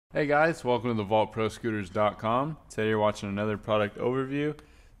Hey guys, welcome to the vaultproscooters.com. Today you're watching another product overview.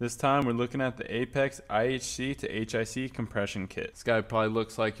 This time we're looking at the Apex IHC to HIC Compression Kit. This guy probably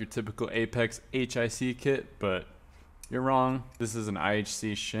looks like your typical Apex HIC kit, but you're wrong. This is an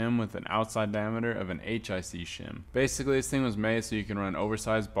IHC shim with an outside diameter of an HIC shim. Basically, this thing was made so you can run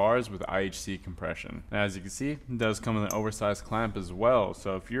oversized bars with IHC compression. Now, as you can see, it does come with an oversized clamp as well.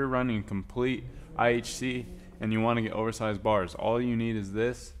 So if you're running complete IHC and you want to get oversized bars, all you need is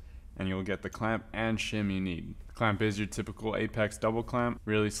this, and you'll get the clamp and shim you need. The clamp is your typical Apex double clamp,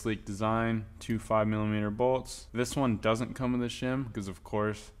 really sleek design, two 5mm bolts. This one doesn't come with a shim because of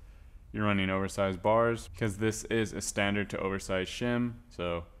course you're running oversized bars, because this is a standard to oversized shim,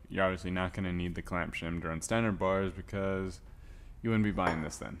 so you're obviously not going to need the clamp shim to run standard bars because you wouldn't be buying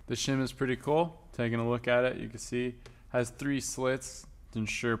this then. The shim is pretty cool. Taking a look at it, you can see it has 3 slits to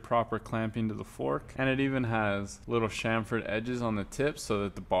ensure proper clamping to the fork, and it even has little chamfered edges on the tips so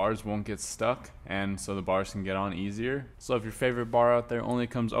that the bars won't get stuck and so the bars can get on easier. So if your favorite bar out there only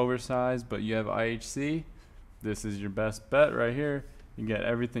comes oversized but you have IHC, this is your best bet right here. You get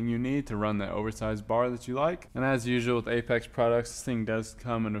everything you need to run that oversized bar that you like. And as usual with Apex products, this thing does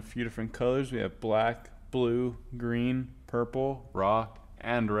come in a few different colors. We have black, blue, green, purple, raw,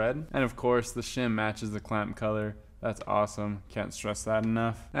 and red. And of course the shim matches the clamp color. That's awesome. Can't stress that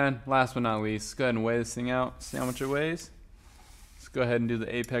enough. And last but not least, let's go ahead and weigh this thing out. See how much it weighs? Let's go ahead and do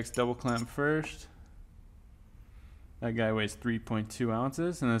the Apex double clamp first. That guy weighs 3.2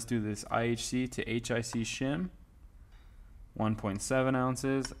 ounces. And let's do this IHC to HIC shim. 1.7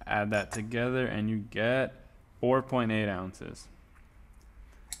 ounces. Add that together and you get 4.8 ounces.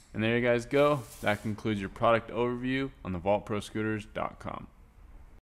 And there you guys go. That concludes your product overview on the vaultproscooters.com.